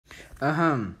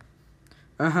Ahem.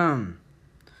 Ahem.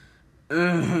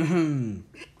 Ahem.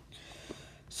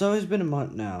 So it's been a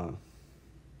month now.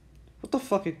 What the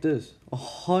fuck is this?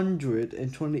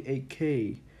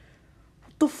 128K.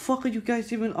 What the fuck are you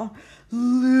guys even on?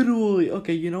 Literally.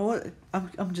 Okay, you know what?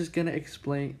 I'm just gonna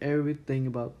explain everything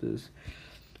about this.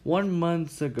 1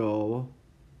 month ago,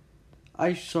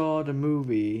 I saw the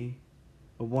movie,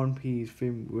 a One Piece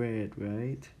film Red,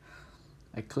 right?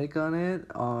 I click on it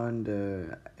on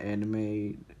the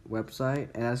anime website,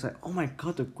 and I was like, oh my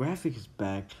god, the graphic is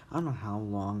back. I don't know how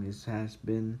long it has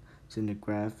been since the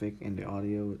graphic and the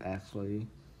audio actually,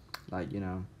 like,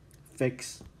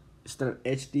 fixed. Instead of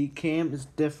HD cam, it's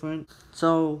different.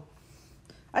 So,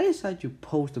 I decided to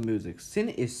post the music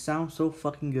since it sounds so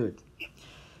fucking good.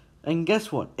 And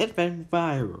guess what? It went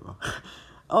viral.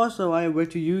 Also, I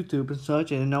went to YouTube and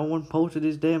searched and no one posted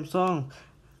this damn song.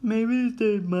 Maybe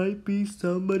there might be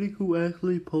somebody who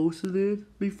actually posted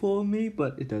it before me,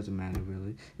 but it doesn't matter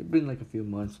really. It's been like a few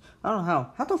months. I don't know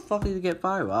how. How the fuck did it get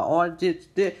viral?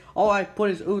 All I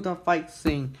put is Uta fight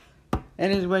scene,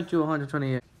 and it went to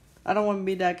 128. I don't want to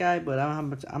be that guy, but I'm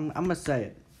gonna say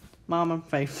it. Mom, I'm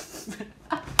faithful.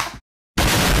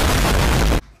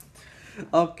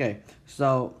 Okay,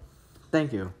 so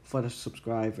thank you for the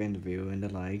subscribe and the view and the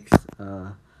likes.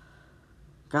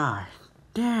 God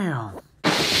damn.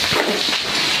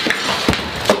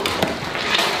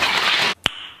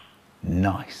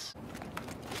 Nice.